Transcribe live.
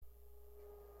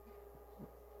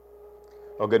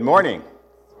Well, good morning.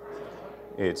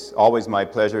 It's always my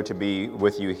pleasure to be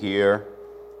with you here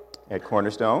at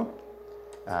Cornerstone.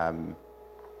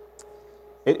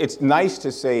 It's nice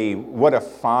to say, what a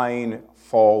fine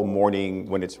fall morning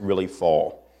when it's really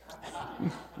fall.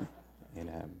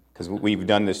 Because we've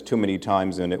done this too many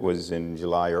times, and it was in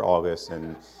July or August,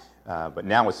 but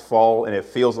now it's fall, and it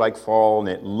feels like fall, and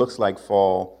it looks like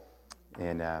fall,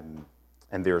 and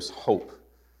there's hope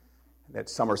that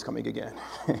summer's coming again.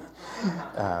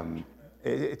 I think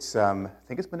it's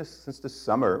been since the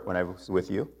summer when I was with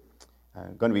you.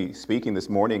 I'm going to be speaking this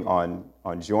morning on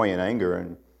joy and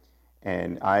anger,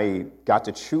 and I got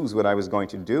to choose what I was going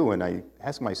to do, and I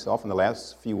asked myself in the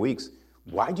last few weeks,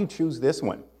 why'd you choose this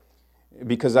one?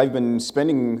 Because I've been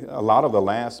spending a lot of the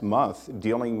last month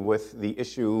dealing with the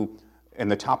issue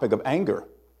and the topic of anger.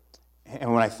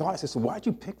 And when I thought, I said, so why'd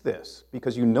you pick this?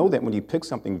 Because you know that when you pick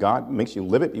something, God makes you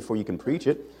live it before you can preach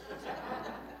it.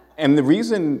 And the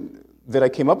reason that I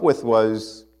came up with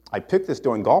was I picked this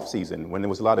during golf season when there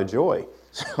was a lot of joy.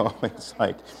 So it's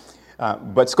like,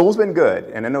 but school's been good.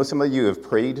 And I know some of you have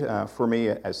prayed for me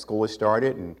as school has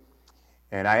started.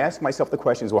 And I asked myself the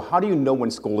questions, well, how do you know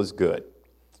when school is good?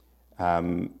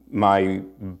 My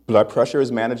blood pressure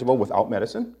is manageable without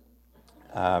medicine.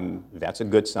 That's a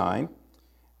good sign.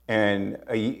 And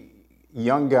a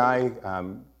young guy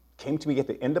came to me at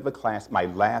the end of a class, my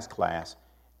last class,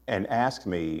 and asked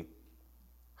me,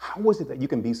 how was it that you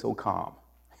can be so calm?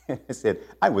 I said,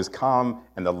 I was calm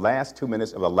in the last 2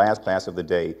 minutes of the last class of the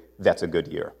day. That's a good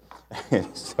year.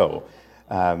 So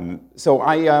I've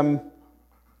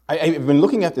been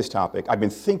looking at this topic. I've been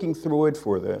thinking through it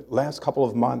for the last couple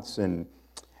of months, and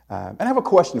I have a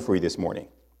question for you this morning.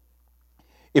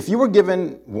 If you were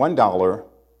given $1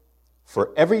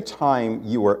 for every time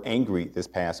you were angry this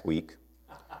past week,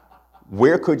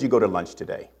 where could you go to lunch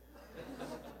today?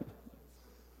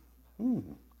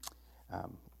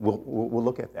 We'll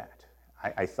look at that.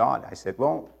 I said,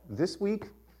 well, this week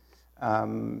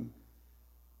I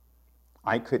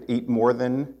could eat more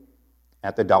than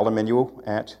at the dollar menu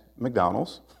at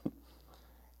McDonald's.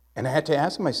 And I had to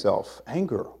ask myself,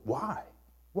 anger, why?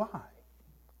 Why?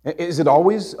 Is it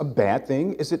always a bad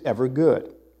thing? Is it ever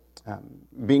good?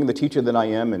 Being the teacher that I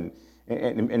am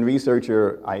and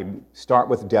researcher, I start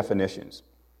with definitions.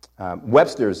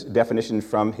 Webster's definition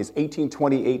from his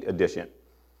 1828 edition,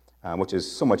 which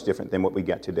is so much different than what we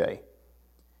get today.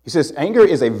 He says, anger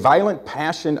is a violent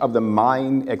passion of the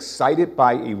mind excited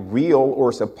by a real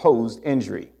or supposed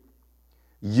injury,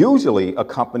 usually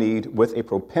accompanied with a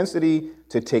propensity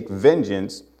to take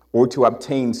vengeance or to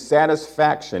obtain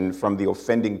satisfaction from the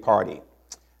offending party.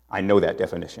 I know that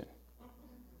definition.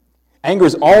 Anger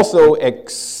is also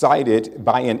excited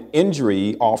by an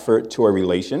injury offered to a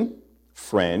relation,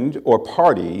 friend, or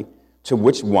party to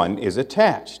which one is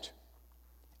attached.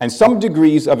 And some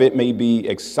degrees of it may be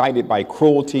excited by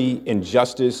cruelty,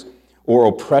 injustice, or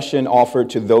oppression offered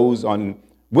to those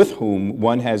with whom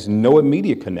one has no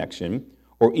immediate connection,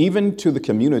 or even to the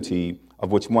community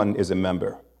of which one is a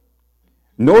member.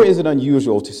 Nor is it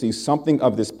unusual to see something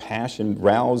of this passion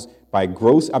roused by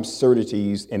gross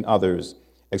absurdities in others,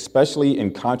 especially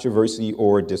in controversy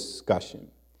or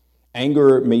discussion.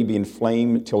 Anger may be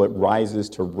inflamed till it rises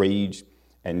to rage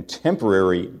and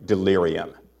temporary delirium.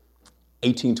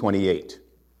 1828.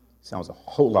 Sounds a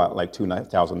whole lot like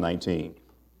 2019.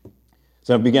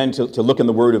 So I began to look in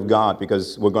the Word of God,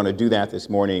 because we're going to do that this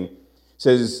morning. It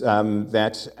says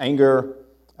that anger,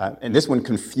 and this one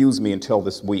confused me until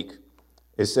this week.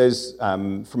 It says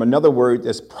from another word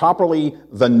that's properly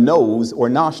the nose or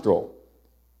nostril.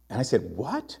 And I said,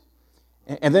 what?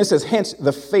 And then it says, hence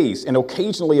the face, and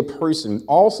occasionally a person,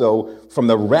 also from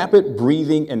the rapid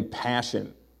breathing and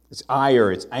passion. It's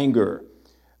ire, it's anger.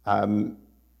 And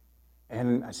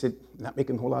I said, not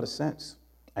making a whole lot of sense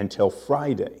until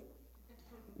Friday,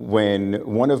 when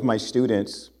one of my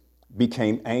students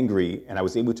became angry, and I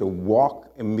was able to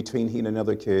walk in between he and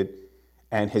another kid,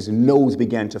 and his nose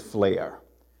began to flare,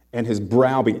 and his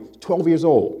brow began, 12 years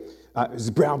old,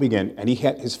 his brow began, and he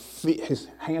had his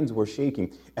hands were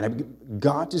shaking, and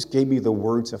God just gave me the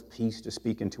words of peace to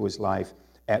speak into his life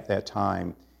at that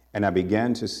time, and I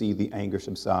began to see the anger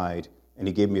subside, and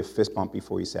he gave me a fist bump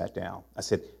before he sat down. I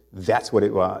said, that's what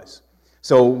it was.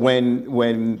 So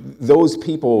when those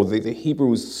people, the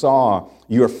Hebrews, saw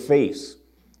your face,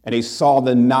 and they saw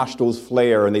the nostrils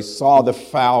flare, and they saw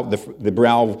the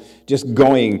brow just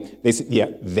going, they said, yeah,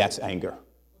 that's anger.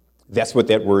 That's what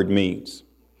that word means.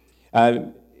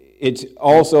 It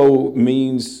also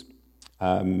means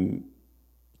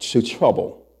to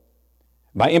trouble.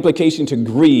 By implication, to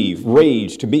grieve,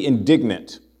 rage, to be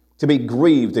indignant, to be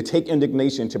grieved, to take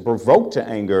indignation, to provoke to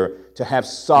anger, to have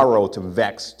sorrow, to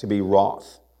vex, to be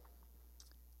wroth.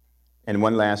 And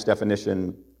one last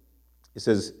definition, it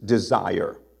says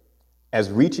desire,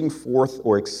 as reaching forth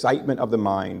or excitement of the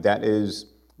mind, that is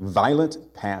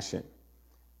violent passion.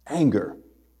 Anger.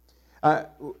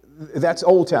 That's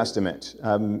Old Testament.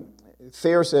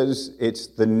 Thayer says it's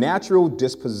the natural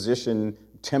disposition,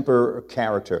 temper, or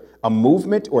character, a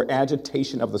movement or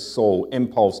agitation of the soul,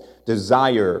 impulse,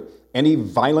 desire, any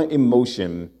violent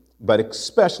emotion, but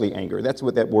especially anger. That's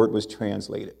what that word was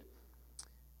translated.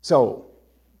 So,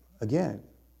 again,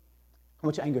 how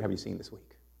much anger have you seen this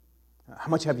week? How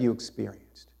much have you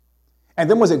experienced? And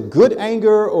then was it good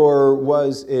anger or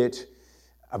was it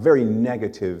a very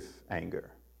negative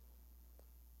anger?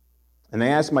 And I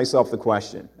ask myself the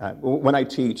question, when I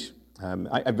teach,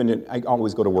 I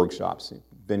always go to workshops.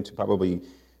 I've been to probably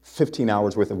 15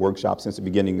 hours worth of workshops since the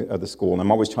beginning of the school, and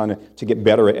I'm always trying to get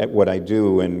better at what I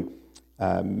do. And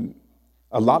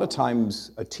a lot of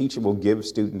times a teacher will give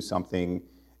students something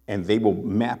and they will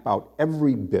map out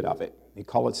every bit of it. They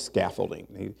call it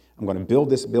scaffolding. I'm going to build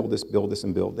this, and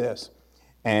build this.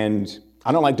 And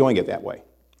I don't like doing it that way.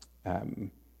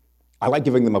 I like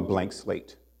giving them a blank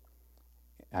slate.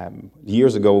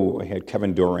 Years ago, I had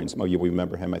Kevin Duran. Some of you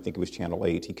remember him. I think it was Channel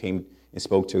 8. He came and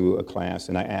spoke to a class,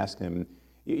 and I asked him,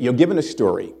 you're given a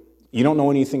story. You don't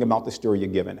know anything about the story you're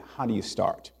given. How do you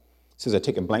start? He says, I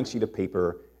take a blank sheet of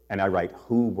paper, and I write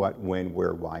who, what, when,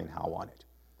 where, why, and how on it.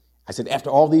 I said, after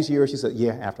all these years? He said,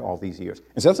 yeah, after all these years.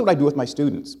 And so that's what I do with my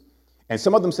students. And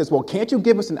some of them says, well, can't you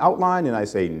give us an outline? And I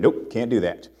say, nope, can't do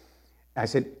that. I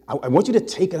said, I want you to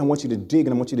take it, I want you to dig,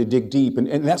 and I want you to dig deep.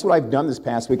 And that's what I've done this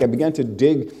past week. I began to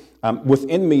dig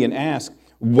within me and ask,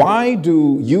 why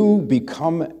do you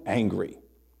become angry?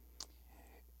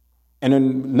 And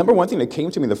then number one thing that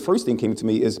came to me, the first thing came to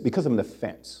me is because of an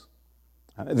offense.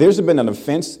 There's been an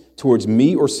offense towards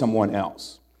me or someone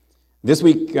else. This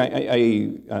week,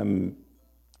 I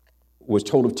was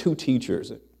told of 2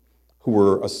 teachers who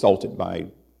were assaulted by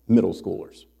middle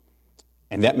schoolers.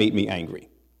 And that made me angry.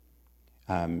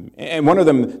 And one of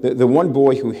them, the one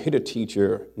boy who hit a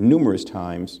teacher numerous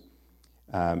times,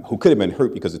 who could have been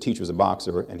hurt because the teacher was a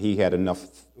boxer and he had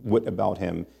enough wit about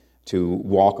him to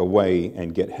walk away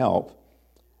and get help.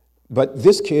 But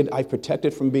this kid I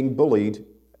protected from being bullied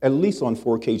at least on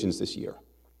 4 occasions this year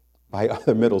by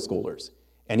other middle schoolers.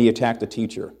 And he attacked the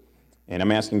teacher. And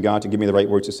I'm asking God to give me the right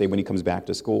words to say when he comes back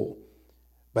to school.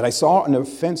 But I saw an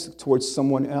offense towards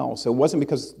someone else. It wasn't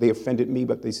because they offended me,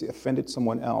 but they offended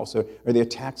someone else, or they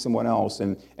attacked someone else,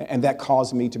 and that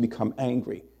caused me to become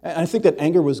angry. And I think that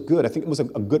anger was good. I think it was a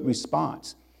good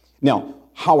response. Now,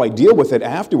 how I deal with it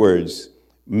afterwards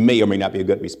may or may not be a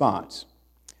good response.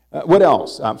 What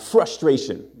else?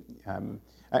 Frustration.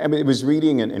 I was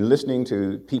reading and listening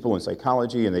to people in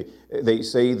psychology, and they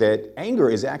say that anger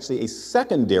is actually a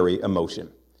secondary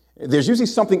emotion. There's usually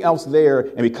something else there,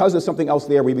 and because there's something else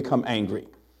there, we become angry.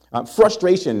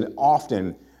 Frustration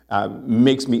often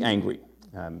makes me angry.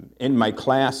 In my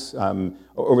class,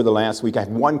 over the last week, I have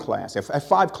one class. I have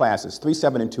 5 classes, 3,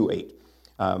 7, and 2, 8.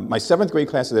 My 7th grade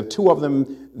classes, I have 2 of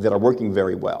them that are working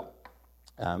very well.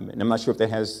 And I'm not sure if that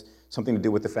has something to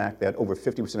do with the fact that over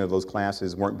 50% of those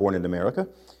classes weren't born in America.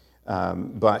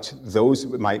 But those,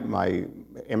 my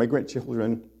immigrant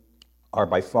children are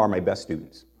by far my best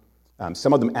students.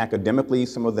 Some of them academically,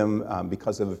 some of them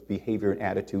because of behavior and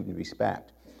attitude and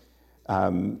respect.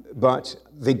 But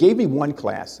they gave me one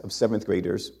class of 7th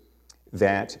graders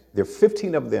that there are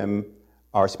 15 of them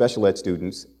are special ed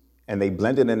students, and they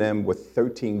blended in them with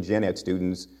 13 gen ed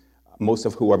students, most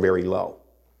of who are very low.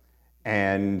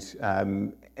 And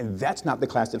that's not the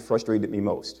class that frustrated me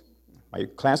most. My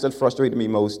class that frustrated me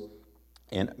most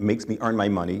and makes me earn my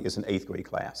money is an 8th grade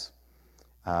class.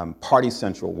 Party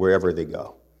Central, wherever they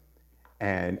go.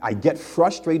 And I get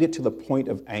frustrated to the point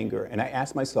of anger, and I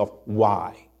ask myself,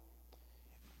 why?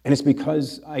 And it's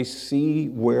because I see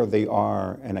where they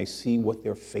are, and I see what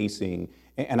they're facing,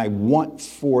 and I want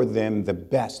for them the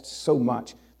best so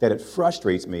much that it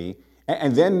frustrates me.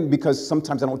 And then because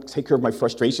sometimes I don't take care of my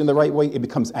frustration the right way, it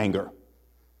becomes anger.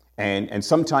 And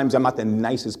sometimes I'm not the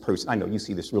nicest person. I know you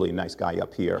see this really nice guy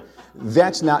up here.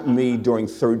 That's not me during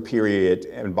 3rd period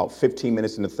and about 15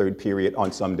 minutes in the 3rd period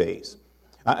on some days.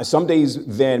 Some days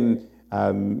then,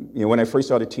 when I first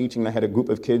started teaching, I had a group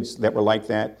of kids that were like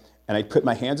that, and I put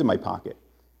my hands in my pocket.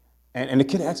 And the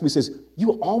kid asked me, says,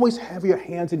 you always have your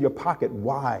hands in your pocket,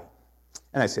 why?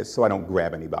 And I said, so I don't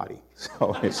grab anybody.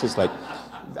 So it's just like,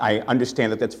 I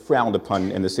understand that that's frowned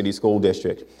upon in the city school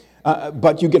district.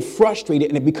 But you get frustrated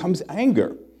and it becomes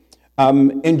anger.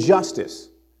 Injustice.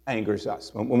 angers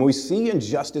us. When we see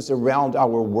injustice around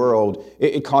our world,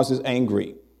 it causes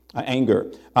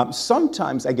anger.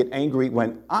 Sometimes I get angry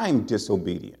when I'm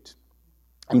disobedient.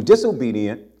 I'm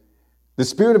disobedient. The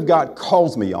Spirit of God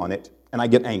calls me on it, and I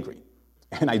get angry.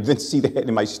 And I then see that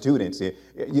in my students.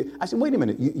 I said, wait a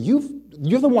minute,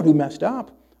 you're the one who messed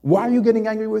up. Why are you getting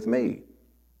angry with me?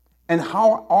 And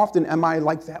how often am I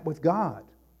like that with God?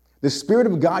 The Spirit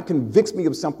of God convicts me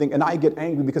of something, and I get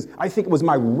angry because I think it was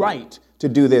my right to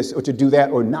do this or to do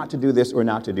that or not to do this or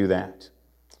not to do that.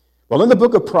 Well, in the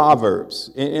book of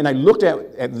Proverbs, and I looked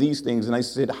at these things, and I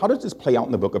said, how does this play out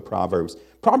in the book of Proverbs?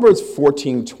 Proverbs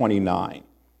 14:29.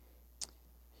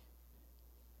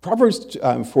 Proverbs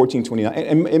 14:29,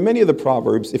 and many of the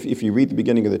Proverbs, if you read the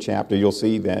beginning of the chapter, you'll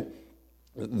see that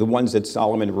the ones that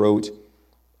Solomon wrote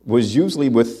was usually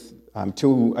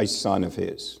to a son of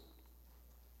his.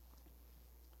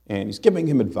 And he's giving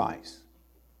him advice,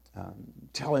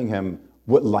 telling him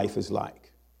what life is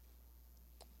like.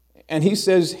 And he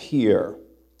says here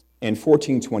in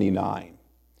 14:29,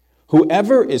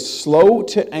 whoever is slow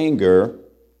to anger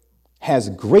has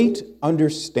great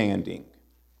understanding,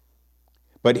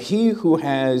 but he who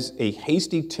has a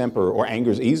hasty temper or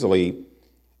angers easily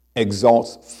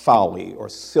exalts folly or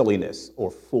silliness or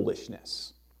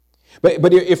foolishness.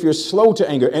 But if you're slow to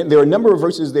anger, and there are a number of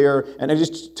verses there, and I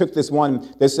just took this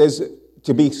one that says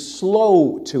to be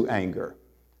slow to anger.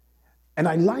 And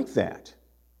I like that.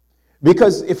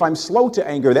 Because if I'm slow to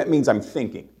anger, that means I'm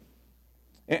thinking.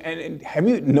 And have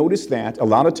you noticed that a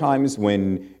lot of times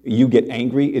when you get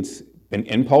angry, it's an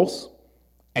impulse,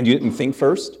 and you didn't think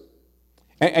first?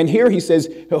 And here he says,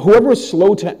 whoever is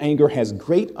slow to anger has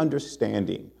great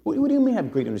understanding. What do you mean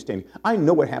have great understanding? I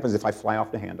know what happens if I fly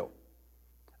off the handle.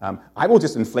 I will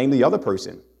just inflame the other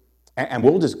person, and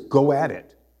we'll just go at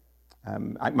it.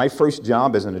 My first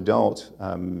job as an adult,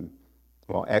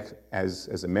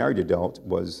 as a married adult,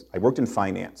 was I worked in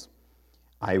finance.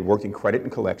 I worked in credit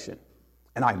and collection,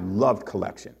 and I loved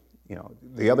collection. You know,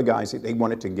 the other guys, they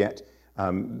wanted to get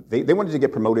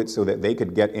promoted so that they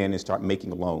could get in and start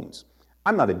making loans.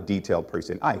 I'm not a detailed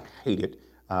person. I hated,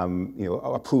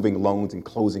 approving loans and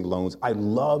closing loans. I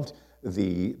loved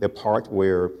the part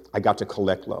where I got to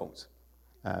collect loans,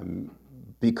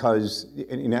 because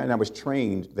and I was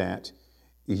trained that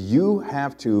you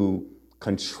have to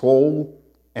control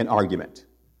an argument.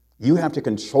 You have to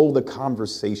control the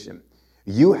conversation.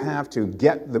 You have to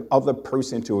get the other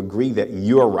person to agree that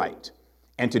you're right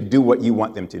and to do what you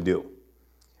want them to do.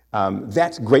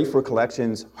 That's great for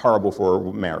collections, horrible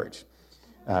for marriage,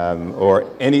 or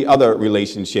any other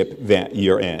relationship that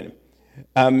you're in.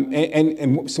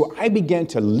 And so I began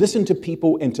to listen to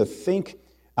people and to think,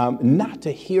 not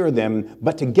to hear them,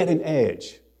 but to get an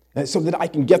edge, so that I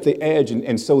can get the edge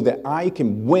and so that I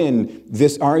can win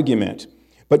this argument.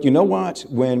 But you know what?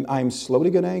 When I'm slow to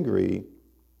get angry,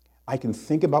 I can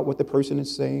think about what the person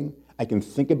is saying. I can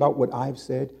think about what I've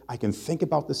said. I can think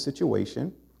about the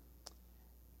situation.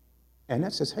 And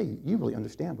that says, hey, you really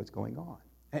understand what's going on.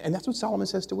 And that's what Solomon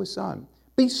says to his son.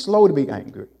 Be slow to be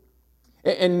angry.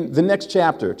 In the next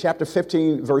chapter, chapter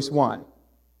 15, verse 1,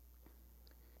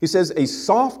 he says, a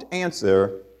soft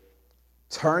answer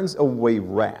turns away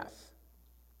wrath,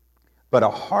 but a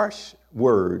harsh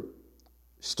word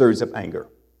stirs up anger.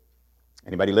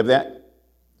 Anybody live that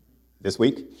this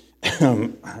week?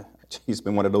 It's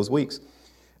been one of those weeks.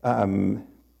 And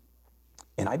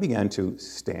I began to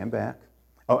stand back.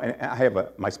 Oh, and I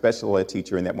have my special ed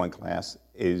teacher in that one class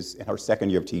is in her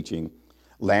second year of teaching.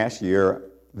 Last year,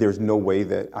 there's no way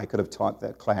that I could have taught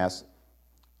that class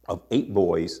of 8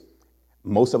 boys,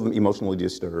 most of them emotionally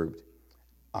disturbed.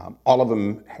 All of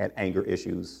them had anger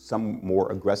issues, some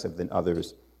more aggressive than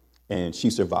others, and she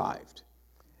survived.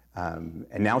 And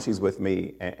now she's with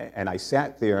me, and I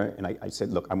sat there and I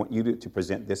said, look, I want you to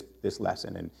present this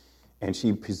lesson. And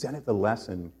she presented the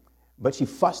lesson, but she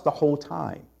fussed the whole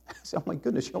time. I said, oh my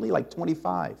goodness, she's only like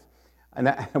 25. And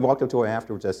I walked up to her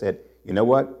afterwards, I said, you know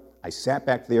what? I sat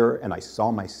back there and I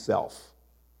saw myself.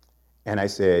 And I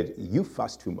said, you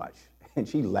fuss too much. And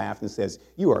she laughed and says,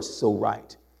 you are so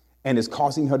right. And it's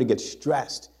causing her to get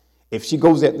stressed. If she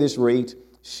goes at this rate,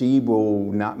 she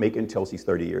will not make it until she's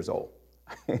 30 years old.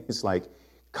 It's like,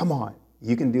 come on,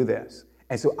 you can do this.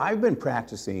 And so I've been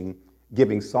practicing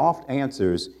giving soft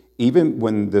answers, even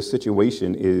when the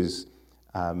situation is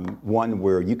one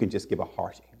where you can just give a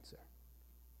harsh answer.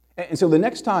 And so the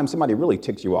next time somebody really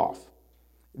ticks you off,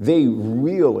 they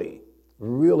really,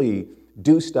 really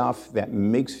do stuff that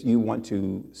makes you want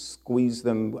to squeeze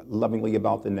them lovingly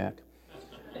about the neck.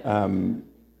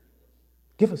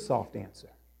 Give a soft answer.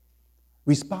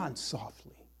 Respond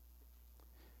softly.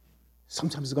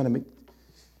 Sometimes it's going to make...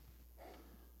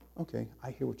 okay,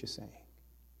 I hear what you're saying.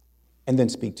 And then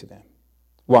speak to them.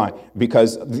 Why?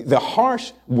 Because the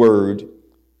harsh word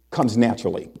comes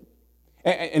naturally.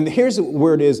 And here's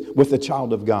where it is with the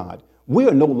child of God. We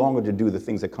are no longer to do the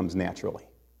things that comes naturally.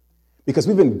 Because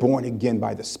we've been born again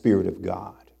by the Spirit of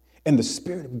God. And the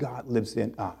Spirit of God lives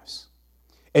in us.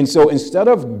 And so instead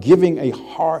of giving a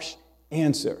harsh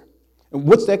answer,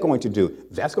 what's that going to do?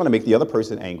 That's going to make the other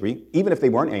person angry, even if they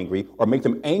weren't angry, or make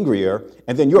them angrier,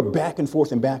 and then you're back and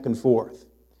forth and back and forth.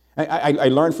 I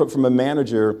learned from a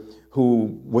manager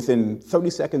who, within 30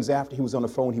 seconds after he was on the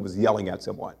phone, he was yelling at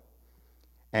someone.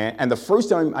 And the first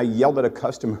time I yelled at a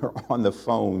customer on the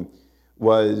phone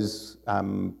was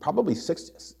probably six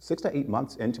to 8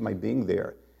 months into my being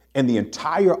there. And the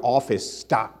entire office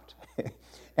stopped.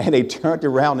 And they turned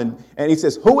around and he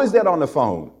says, "Who is that on the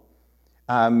phone?"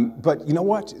 But you know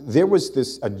what? There was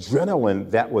this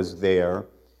adrenaline that was there.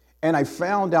 And I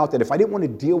found out that if I didn't want to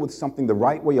deal with something the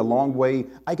right way, a long way,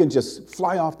 I can just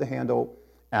fly off the handle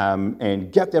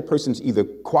and get that person to either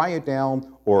quiet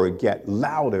down or get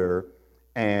louder.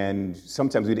 And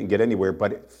sometimes we didn't get anywhere,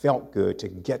 but it felt good to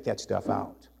get that stuff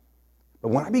out. But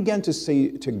when I began to say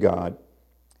to God,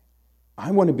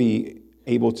 I want to be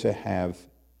able to have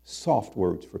soft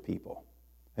words for people.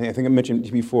 And I think I mentioned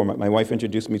before, my wife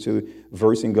introduced me to a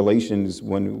verse in Galatians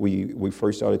when we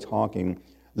first started talking.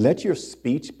 Let your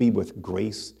speech be with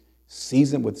grace,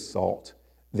 seasoned with salt,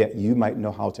 that you might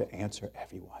know how to answer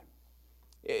everyone.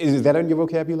 Is that in your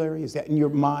vocabulary? Is that in your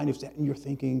mind? Is that in your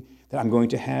thinking? That I'm going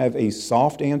to have a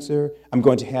soft answer? I'm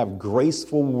going to have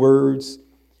graceful words?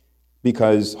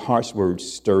 Because harsh words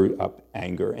stir up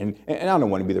anger. And I don't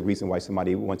want to be the reason why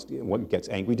somebody gets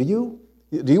angry. Do you?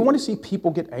 Do you want to see people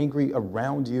get angry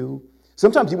around you?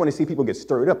 Sometimes you want to see people get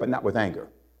stirred up, but not with anger.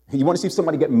 You want to see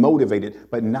somebody get motivated,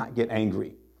 but not get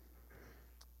angry.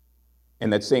 In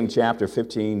that same chapter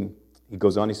 15, he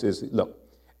goes on, he says, look,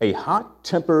 a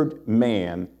hot-tempered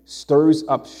man stirs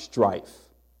up strife,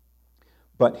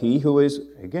 but he who is,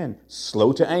 again,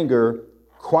 slow to anger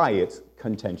quiets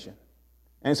contention.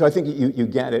 And so I think you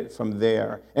get it from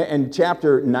there. And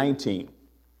chapter 19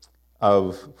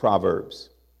 of Proverbs,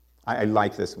 I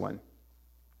like this one.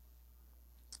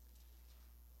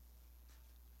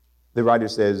 The writer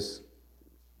says,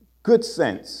 good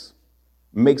sense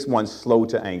makes one slow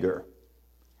to anger,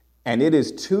 and it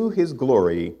is to his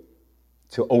glory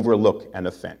to overlook an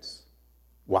offense.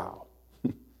 Wow.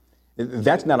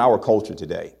 That's not our culture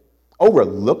today.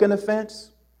 Overlook an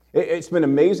offense? It's been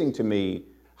amazing to me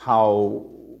how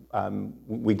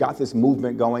we got this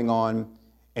movement going on,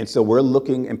 and so we're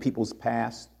looking in people's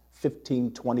past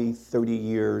 15, 20, 30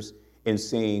 years and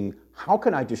saying, how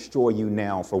can I destroy you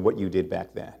now for what you did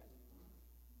back then?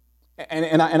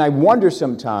 And I wonder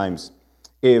sometimes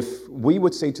if we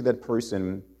would say to that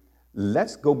person,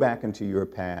 let's go back into your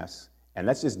past and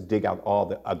let's just dig out all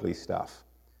the ugly stuff.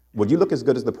 Would you look as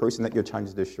good as the person that you're trying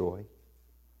to destroy?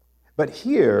 But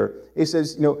here it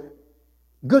says,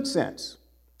 good sense.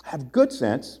 Have good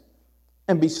sense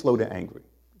and be slow to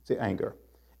anger.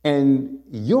 And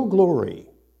your glory,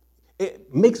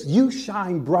 it makes you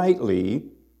shine brightly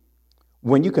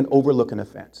when you can overlook an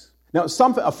offense. Now,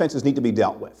 some offenses need to be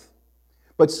dealt with.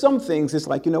 But some things, it's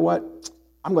like, you know what?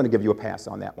 I'm going to give you a pass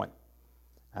on that one.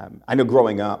 I know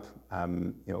growing up,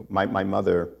 my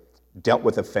mother dealt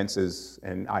with offenses,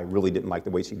 and I really didn't like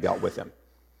the way she dealt with them.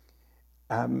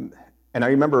 And I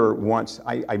remember once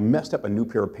I messed up a new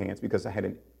pair of pants because I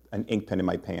had an ink pen in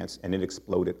my pants, and it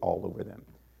exploded all over them.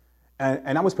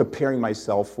 And I was preparing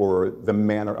myself for the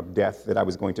manner of death that I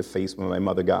was going to face when my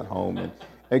mother got home, and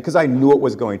because I knew it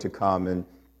was going to come.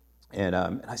 And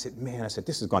I said,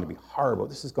 this is going to be horrible.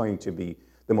 This is going to be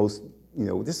the most,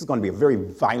 this is going to be a very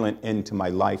violent end to my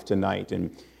life tonight.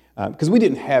 And because we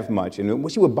didn't have much. And when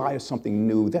she would buy us something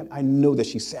new, that I know that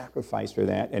she sacrificed for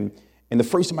that. And the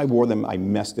first time I wore them, I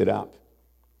messed it up.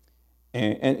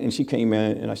 And she came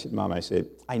in, and I said, Mom,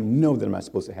 I know that I'm not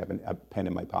supposed to have a pen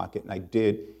in my pocket. And I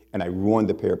did, and I ruined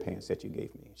the pair of pants that you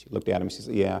gave me. She looked at him, and she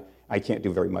said, yeah, I can't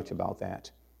do very much about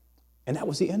that. And that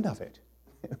was the end of it.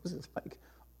 It was just like,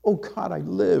 oh, God, I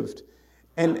lived.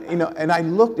 And, and I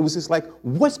looked, it was just like,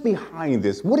 what's behind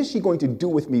this? What is she going to do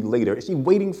with me later? Is she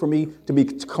waiting for me to be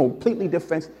completely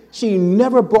defensive? She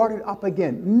never brought it up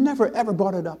again. Never, ever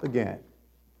brought it up again.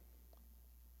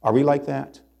 Are we like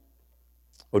that?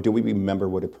 Or do we remember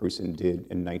what a person did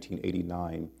in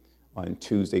 1989 on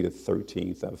Tuesday the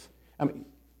 13th of,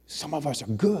 some of us are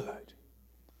good.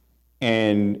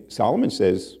 And Solomon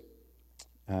says,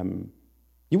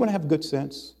 you want to have good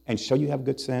sense and show you have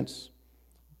good sense?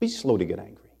 Be slow to get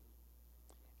angry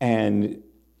and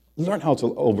learn how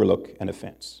to overlook an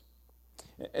offense.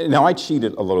 Now, I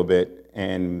cheated a little bit,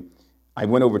 and I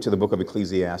went over to the book of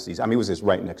Ecclesiastes. I mean, it was just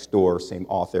right next door, same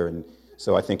author, and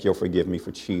so I think you'll forgive me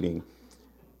for cheating.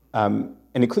 In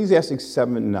Ecclesiastes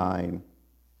 7:9,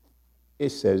 it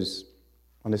says,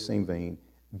 on the same vein,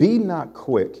 be not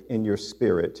quick in your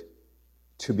spirit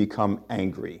to become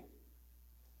angry,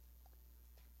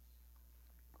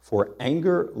 for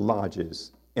anger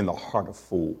lodges in the heart of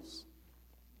fools.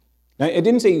 Now, it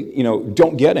didn't say,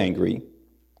 don't get angry.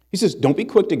 He says, don't be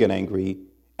quick to get angry,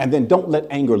 and then don't let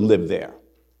anger live there.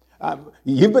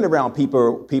 You've been around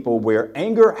people where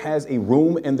anger has a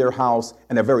room in their house,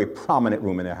 and a very prominent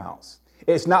room in their house.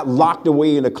 It's not locked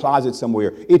away in a closet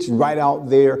somewhere. It's right out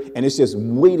there, and it's just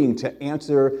waiting to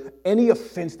answer any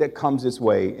offense that comes its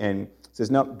way. And it says,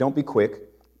 no, don't be quick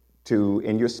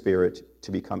in your spirit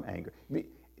to become angry.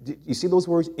 You see those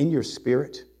words, in your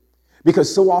spirit?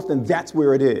 Because so often that's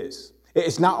where it is.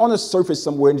 It's not on the surface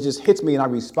somewhere and it just hits me and I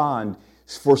respond.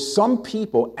 For some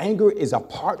people, anger is a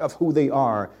part of who they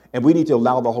are, and we need to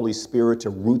allow the Holy Spirit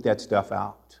to root that stuff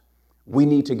out. We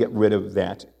need to get rid of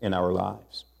that in our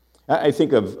lives. I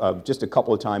think of just a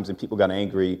couple of times when people got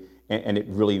angry and it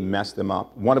really messed them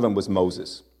up. One of them was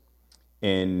Moses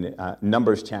in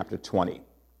Numbers chapter 20.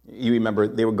 You remember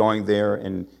they were going there,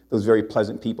 and those very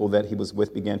pleasant people that he was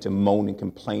with began to moan and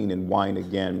complain and whine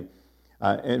again.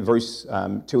 In verse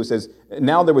 2, it says,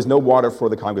 now there was no water for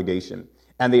the congregation,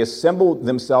 and they assembled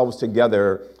themselves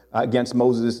together against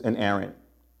Moses and Aaron.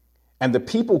 And the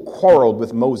people quarreled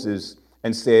with Moses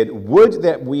and said, would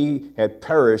that we had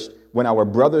perished when our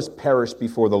brothers perished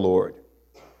before the Lord.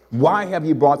 Why have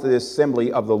you brought the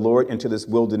assembly of the Lord into this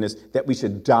wilderness that we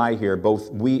should die here, both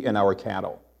we and our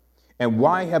cattle? And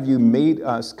why have you made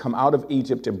us come out of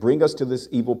Egypt to bring us to this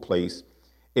evil place?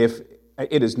 If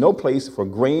it is no place for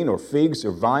grain or figs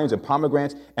or vines or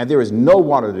pomegranates, and there is no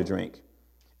water to drink.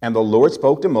 And the Lord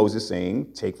spoke to Moses,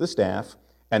 saying, take the staff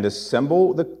and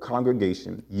assemble the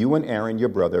congregation, you and Aaron, your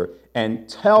brother, and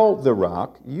tell the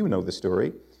rock, you know the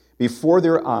story, before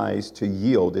their eyes to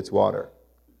yield its water.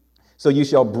 So you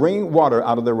shall bring water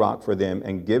out of the rock for them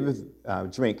and give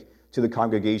drink to the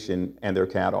congregation and their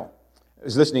cattle. I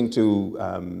was listening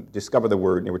to Discover the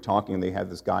Word, and they were talking, and they had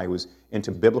this guy who was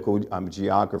into biblical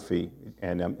geography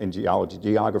and in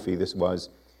geography this was.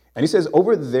 And he says,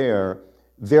 over there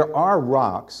are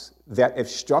rocks that if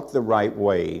struck the right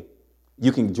way,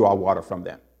 you can draw water from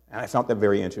them. And I found that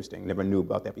very interesting. Never knew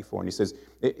about that before. And he says,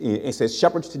 it says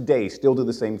shepherds today still do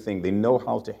the same thing. They know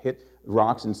how to hit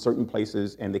rocks in certain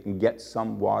places, and they can get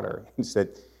some water. He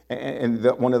said,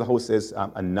 one of the hosts says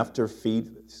enough to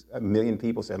feed 1 million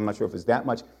people. So I'm not sure if it's that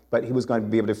much, but he was going to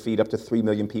be able to feed up to 3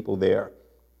 million people there.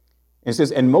 And it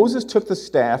says, and Moses took the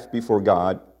staff before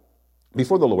the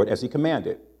Lord, as he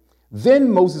commanded.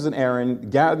 Then Moses and Aaron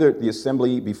gathered the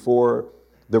assembly before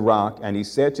the rock, and he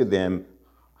said to them,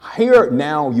 hear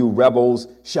now, you rebels,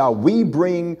 shall we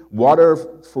bring water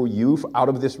for you out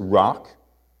of this rock?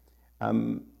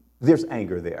 There's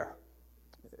anger there.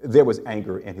 There was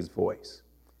anger in his voice.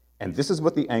 And this is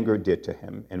what the anger did to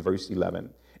him in verse 11.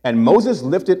 And Moses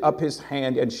lifted up his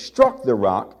hand and struck the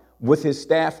rock with his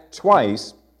staff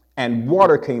twice, and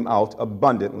water came out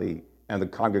abundantly, and the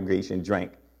congregation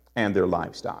drank, and their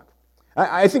livestock.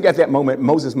 I think at that moment,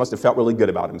 Moses must have felt really good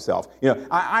about himself.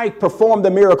 I performed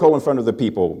the miracle in front of the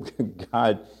people.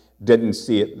 God didn't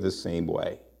see it the same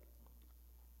way.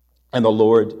 And the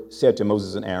Lord said to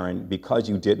Moses and Aaron, because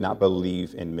you did not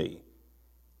believe in me,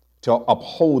 to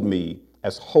uphold me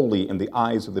as holy in the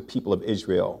eyes of the people of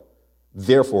Israel,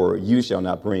 therefore you shall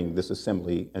not bring this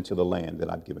assembly into the land that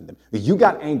I've given them. You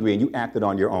got angry and you acted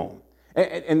on your own.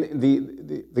 And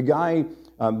the guy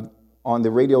on the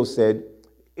radio said,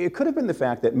 it could have been the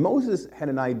fact that Moses had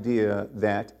an idea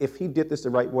that if he did this the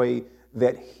right way,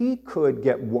 that he could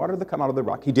get water to come out of the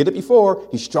rock. He did it before.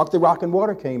 He struck the rock and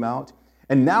water came out.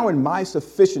 And now in my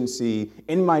sufficiency,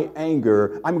 in my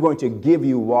anger, I'm going to give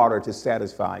you water to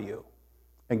satisfy you.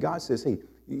 And God says, hey,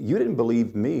 you didn't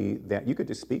believe me that you could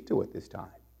just speak to it this time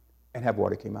and have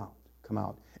water come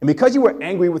out. And because you were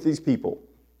angry with these people,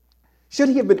 should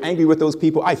he have been angry with those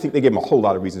people? I think they gave him a whole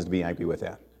lot of reasons to be angry with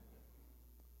that.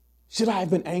 Should I have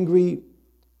been angry?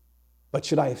 But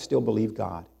should I have still believed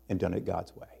God and done it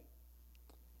God's way?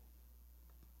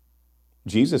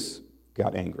 Jesus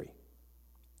got angry.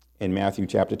 In Matthew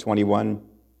chapter 21,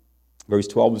 verse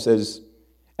 12 says,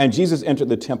 and Jesus entered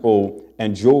the temple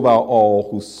and drove out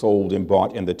all who sold and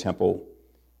bought in the temple.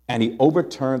 And he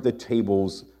overturned the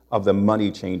tables of the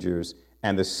money changers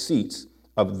and the seats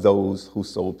of those who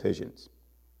sold pigeons.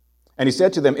 And he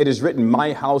said to them, it is written,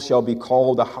 my house shall be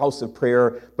called a house of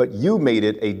prayer, but you made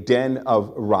it a den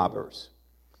of robbers.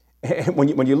 And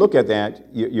when you look at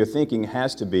that, your thinking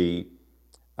has to be,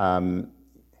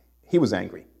 he was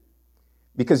angry.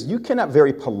 Because you cannot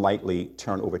very politely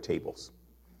turn over tables.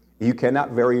 You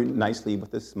cannot very nicely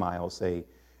with a smile say,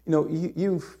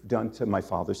 you've done to my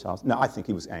father's house. No, I think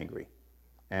he was angry.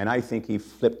 And I think he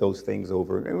flipped those things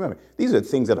over. And remember, these are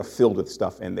things that are filled with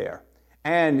stuff in there.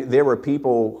 And there were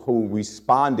people who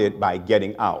responded by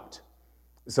getting out.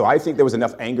 So I think there was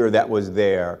enough anger that was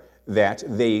there that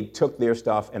they took their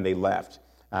stuff and they left.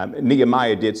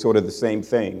 Nehemiah did sort of the same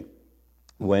thing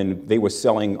when they were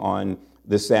selling on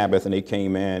the Sabbath, and they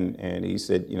came in and he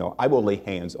said, I will lay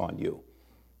hands on you.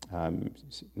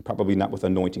 Probably not with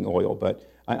anointing oil, but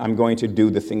I'm going to do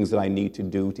the things that I need to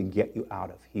do to get you out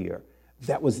of here.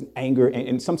 That was anger,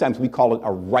 and sometimes we call it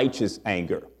a righteous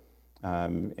anger.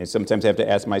 And sometimes I have to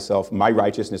ask myself, my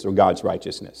righteousness or God's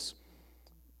righteousness?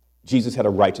 Jesus had a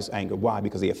righteous anger. Why?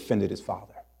 Because they offended his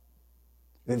Father.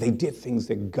 They did things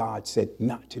that God said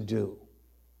not to do.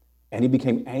 And he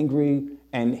became angry,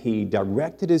 and he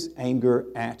directed his anger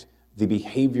at the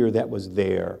behavior that was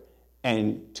there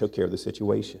and took care of the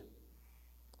situation.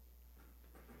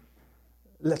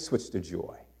 Let's switch to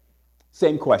joy.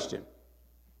 Same question.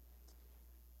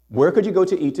 Where could you go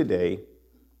to eat today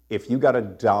if you got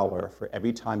 $1 for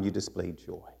every time you displayed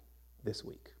joy this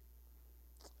week?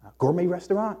 Gourmet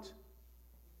restaurant,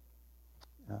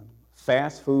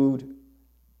 fast food,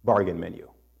 bargain menu.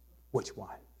 Which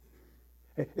one?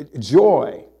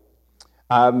 Joy,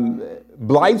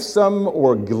 blithesome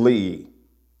or glee,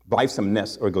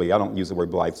 blithesomeness or glee. I don't use the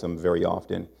word blithesome very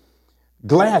often.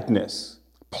 Gladness,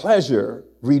 pleasure,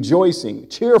 rejoicing,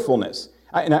 cheerfulness.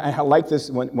 I like this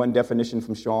one definition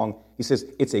from Strong. He says,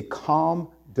 it's a calm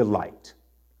delight.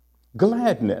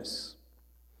 Gladness.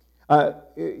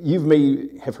 You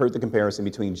may have heard the comparison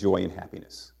between joy and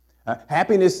happiness.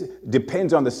 Happiness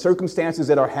depends on the circumstances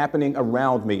that are happening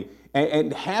around me.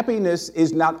 And happiness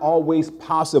is not always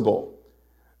possible.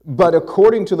 But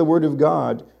according to the Word of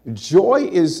God, joy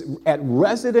is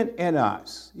resident in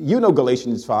us. You know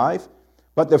Galatians 5.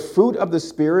 But the fruit of the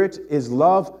Spirit is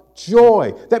love,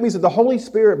 joy. That means that the Holy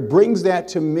Spirit brings that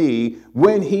to me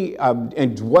when he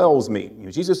indwells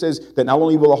me. Jesus says that not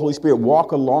only will the Holy Spirit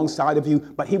walk alongside of you,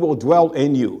 but he will dwell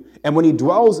in you. And when he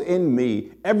dwells in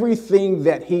me, everything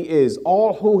that he is,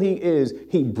 all who he is,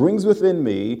 he brings within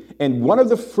me. And one of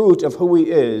the fruit of who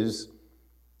he is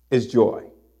joy.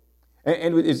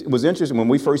 And it was interesting. When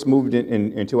we first moved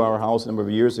into our house a number of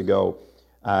years ago,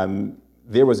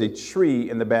 there was a tree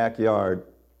in the backyard,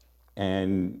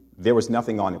 and there was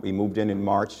nothing on it. We moved in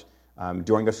March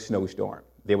during a snowstorm.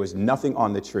 There was nothing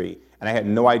on the tree, and I had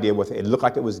no idea what it looked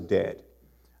like. It was dead.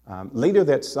 Later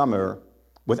that summer,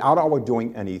 without our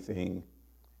doing anything,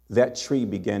 that tree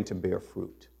began to bear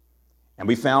fruit. And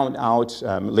we found out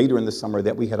later in the summer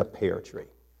that we had a pear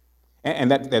tree. And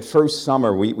that first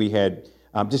summer, we had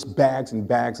just bags and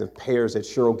bags of pears that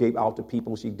Cheryl gave out to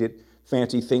people. She did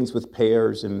fancy things with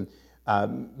pears, and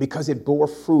because it bore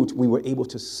fruit, we were able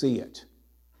to see it.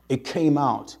 It came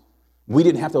out. We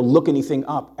didn't have to look anything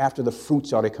up after the fruit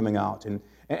started coming out.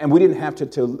 And we didn't have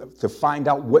to find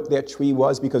out what that tree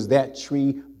was, because that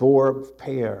tree bore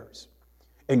pears.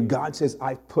 And God says,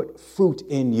 I've put fruit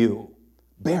in you.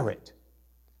 Bear it.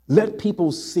 Let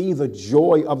people see the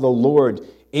joy of the Lord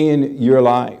in your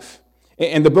life.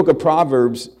 In the book of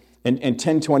Proverbs, in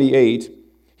 10:28,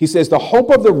 he says, the hope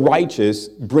of the righteous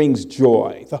brings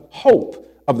joy. The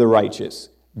hope of the righteous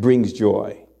brings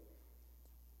joy.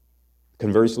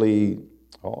 Conversely,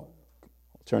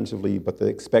 alternatively, but the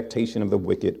expectation of the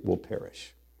wicked will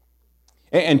perish.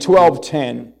 And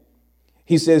 12:10,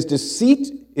 he says, deceit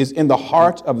is in the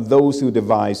heart of those who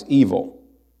devise evil,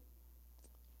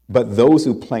 but those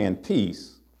who plan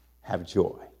peace have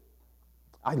joy.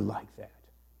 I like that.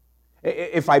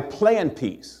 If I plan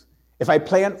peace, if I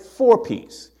plan for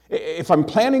peace, if I'm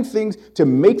planning things to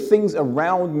make things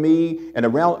around me and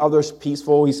around others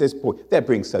peaceful, he says, boy, that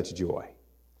brings such joy.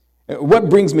 What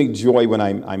brings me joy when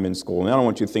I'm in school? And I don't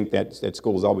want you to think that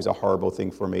school is always a horrible thing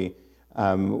for me.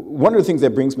 One of the things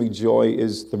that brings me joy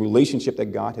is the relationship that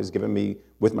God has given me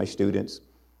with my students.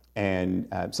 And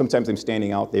sometimes I'm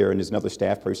standing out there and there's another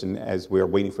staff person as we're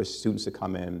waiting for students to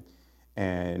come in.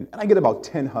 And I get about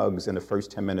 10 hugs in the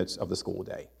first 10 minutes of the school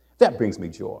day. That brings me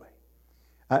joy.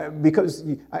 Because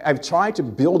I've tried to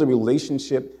build a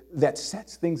relationship that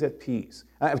sets things at peace.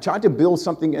 I've tried to build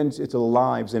something into the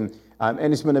lives, and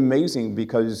it's been amazing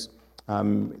because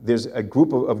there's a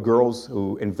group of girls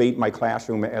who invade my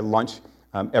classroom at lunch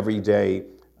every day,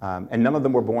 and none of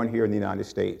them were born here in the United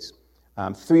States.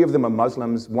 3 of them are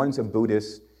Muslims, one's a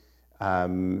Buddhist,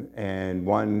 and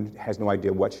one has no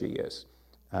idea what she is.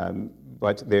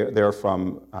 But they're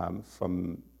from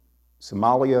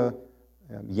Somalia,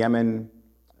 Yemen,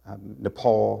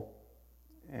 Nepal,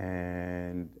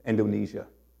 and Indonesia.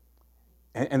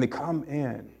 And they come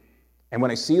in. And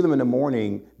when I see them in the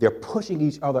morning, they're pushing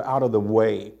each other out of the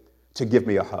way to give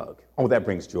me a hug. Oh, that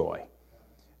brings joy.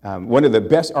 One of the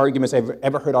best arguments I've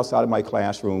ever heard outside of my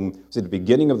classroom was at the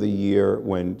beginning of the year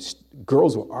when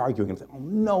girls were arguing. I was like, oh,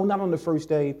 no, not on the first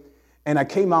day. And I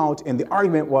came out, and the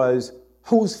argument was,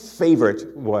 whose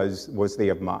favorite was they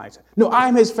of mine? No,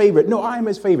 I'm his favorite. No, I'm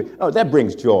his favorite. Oh, that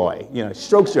brings joy.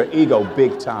 Strokes your ego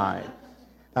big time.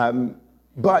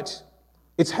 But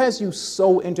it has you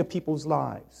so into people's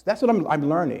lives. That's what I'm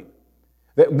learning.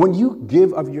 That when you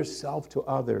give of yourself to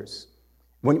others,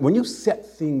 when you set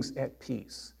things at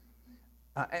peace,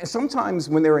 and sometimes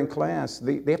when they're in class,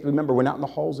 they have to remember we're not in the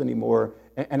halls anymore,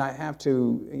 and I have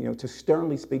to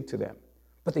sternly speak to them.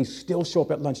 But they still show up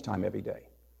at lunchtime every day.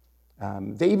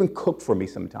 They even cook for me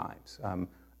sometimes,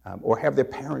 or have their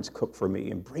parents cook for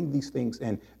me and bring these things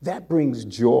in. That brings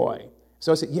joy.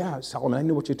 So I said, yeah, Solomon, I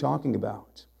know what you're talking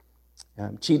about.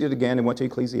 Cheated again and went to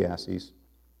Ecclesiastes.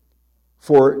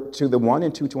 For to the one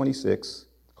in 2:26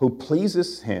 who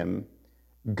pleases him,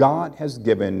 God has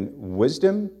given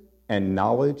wisdom and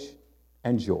knowledge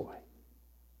and joy.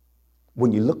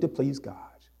 When you look to please God,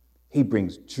 he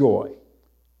brings joy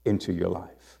into your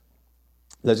life.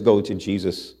 Let's go to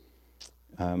Jesus,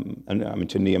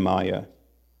 to Nehemiah.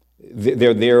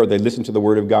 They're there, they listen to the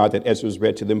word of God that Ezra's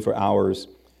read to them for hours.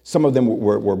 Some of them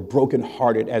were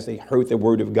brokenhearted as they heard the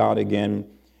word of God again.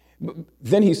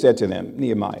 Then he said to them,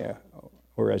 Nehemiah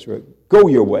or Ezra, go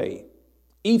your way,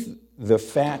 eat the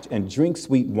fat and drink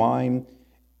sweet wine,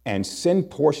 and send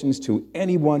portions to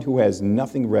anyone who has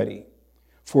nothing ready.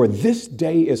 For this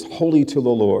day is holy to the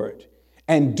Lord.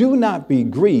 And do not be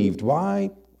grieved.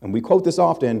 Why? And we quote this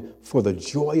often, for the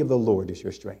joy of the Lord is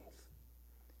your strength.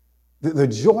 The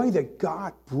joy that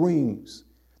God brings,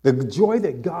 the joy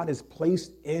that God has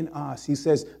placed in us, he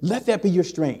says, let that be your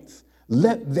strength.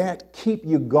 Let that keep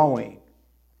you going.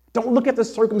 Don't look at the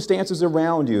circumstances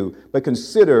around you, but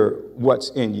consider what's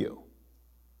in you.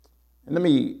 And let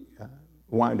me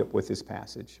wind up with this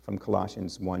passage from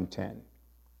Colossians 1:10. It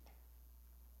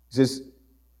says,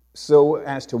 so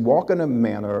as to walk in a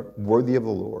manner worthy of the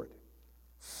Lord,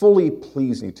 fully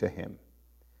pleasing to him,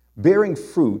 bearing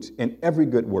fruit in every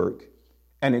good work,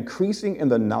 and increasing in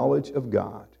the knowledge of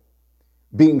God,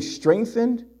 being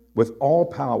strengthened with all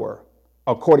power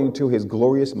according to his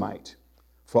glorious might,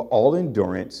 for all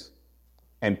endurance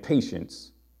and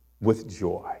patience with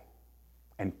joy.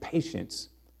 And patience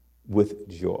with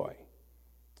joy.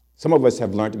 Some of us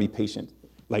have learned to be patient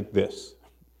like this.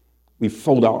 We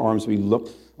fold our arms, we look,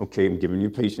 okay, I'm giving you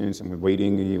patience, and we're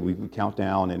waiting, and we count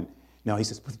down, and no, he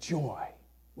says, with joy.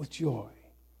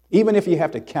 Even if you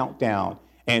have to count down,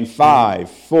 and 5,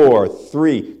 4,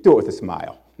 3, do it with a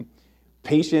smile.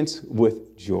 Patience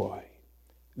with joy.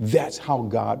 That's how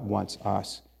God wants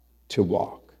us to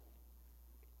walk.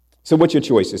 So what's your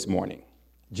choice this morning?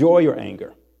 Joy or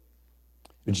anger?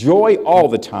 Joy all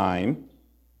the time,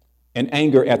 and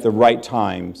anger at the right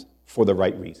times for the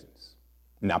right reasons.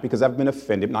 Not because I've been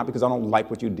offended, not because I don't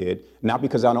like what you did, not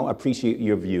because I don't appreciate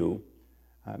your view,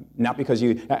 not because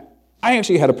you... I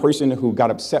actually had a person who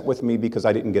got upset with me because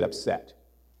I didn't get upset.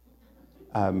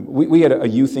 We had a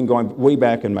youth thing going way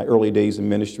back in my early days in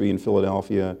ministry in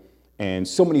Philadelphia, and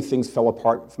so many things fell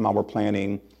apart from our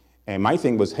planning. And my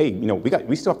thing was, hey,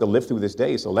 we still have to live through this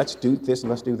day, so let's do this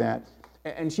and let's do that.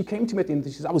 And she came to me at the end,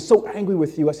 she says, I was so angry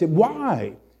with you. I said,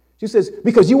 why? She says,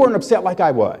 because you weren't upset like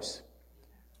I was.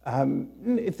 I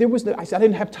said, I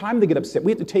didn't have time to get upset.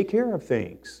 We had to take care of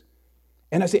things.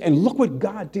 And I said, and look what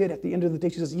God did at the end of the day.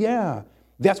 She says, yeah,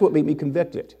 that's what made me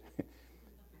convicted.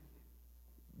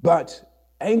 But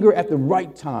anger at the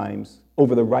right times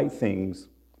over the right things,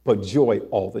 but joy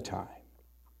all the time.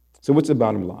 So what's the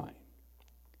bottom line?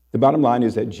 The bottom line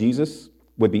is that Jesus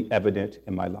would be evident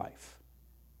in my life.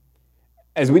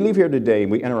 As we leave here today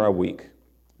and we enter our week,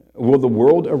 will the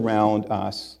world around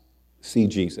us see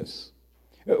Jesus?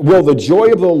 Will the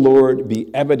joy of the Lord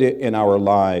be evident in our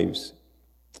lives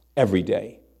every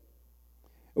day?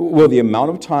 Will the amount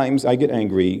of times I get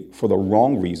angry for the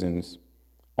wrong reasons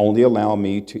only allow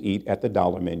me to eat at the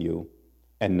dollar menu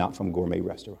and not from gourmet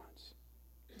restaurants?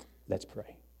 Let's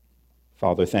pray.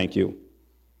 Father, thank you.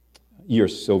 You're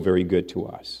so very good to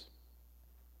us.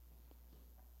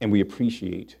 And we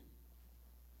appreciate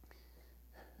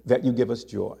that you give us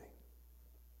joy.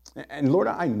 And Lord,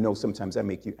 I know sometimes I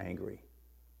make you angry,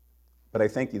 but I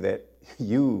thank you that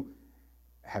you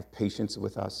have patience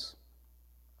with us,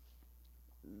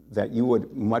 that you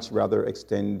would much rather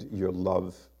extend your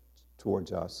love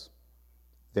towards us,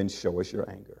 then show us your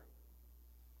anger.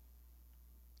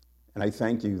 And I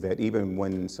thank you that even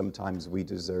when sometimes we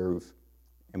deserve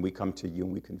and we come to you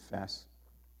and we confess,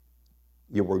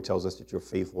 your word tells us that you're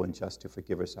faithful and just to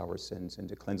forgive us our sins and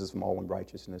to cleanse us from all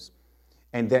unrighteousness,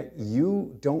 and that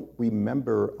you don't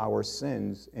remember our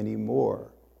sins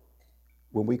anymore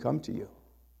when we come to you.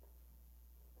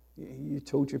 You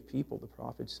told your people, the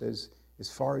prophet says, as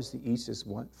far as the east is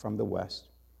from the west,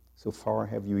 so far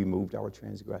have you removed our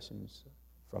transgressions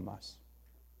from us.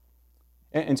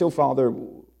 And so, Father,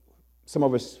 some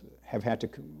of us have had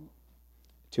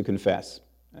to confess.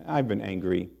 I've been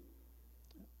angry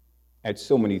at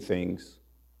so many things,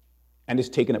 and it's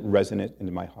taken up resonance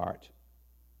into my heart.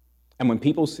 And when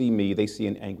people see me, they see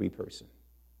an angry person.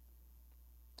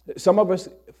 Some of us,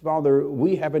 Father,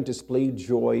 we haven't displayed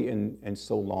joy in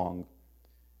so long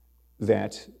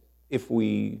that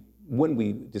when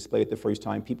we display it the first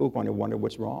time, people are going to wonder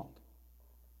what's wrong.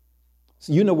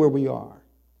 So you know where we are.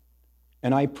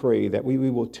 And I pray that we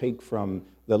will take from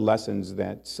the lessons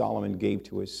that Solomon gave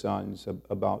to his sons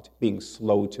about being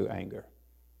slow to anger,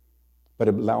 but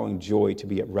allowing joy to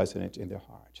be resonant in their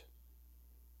heart.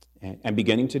 And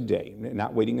beginning today,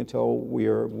 not waiting until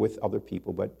we're with other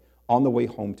people, but on the way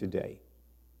home today,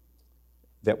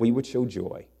 that we would show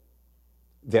joy,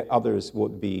 that others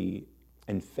would be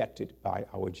infected by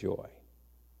our joy,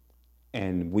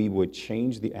 and we would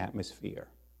change the atmosphere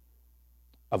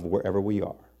of wherever we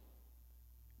are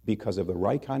because of the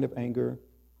right kind of anger,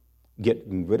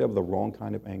 getting rid of the wrong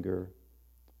kind of anger,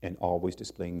 and always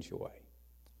displaying joy.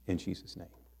 In Jesus' name,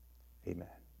 amen.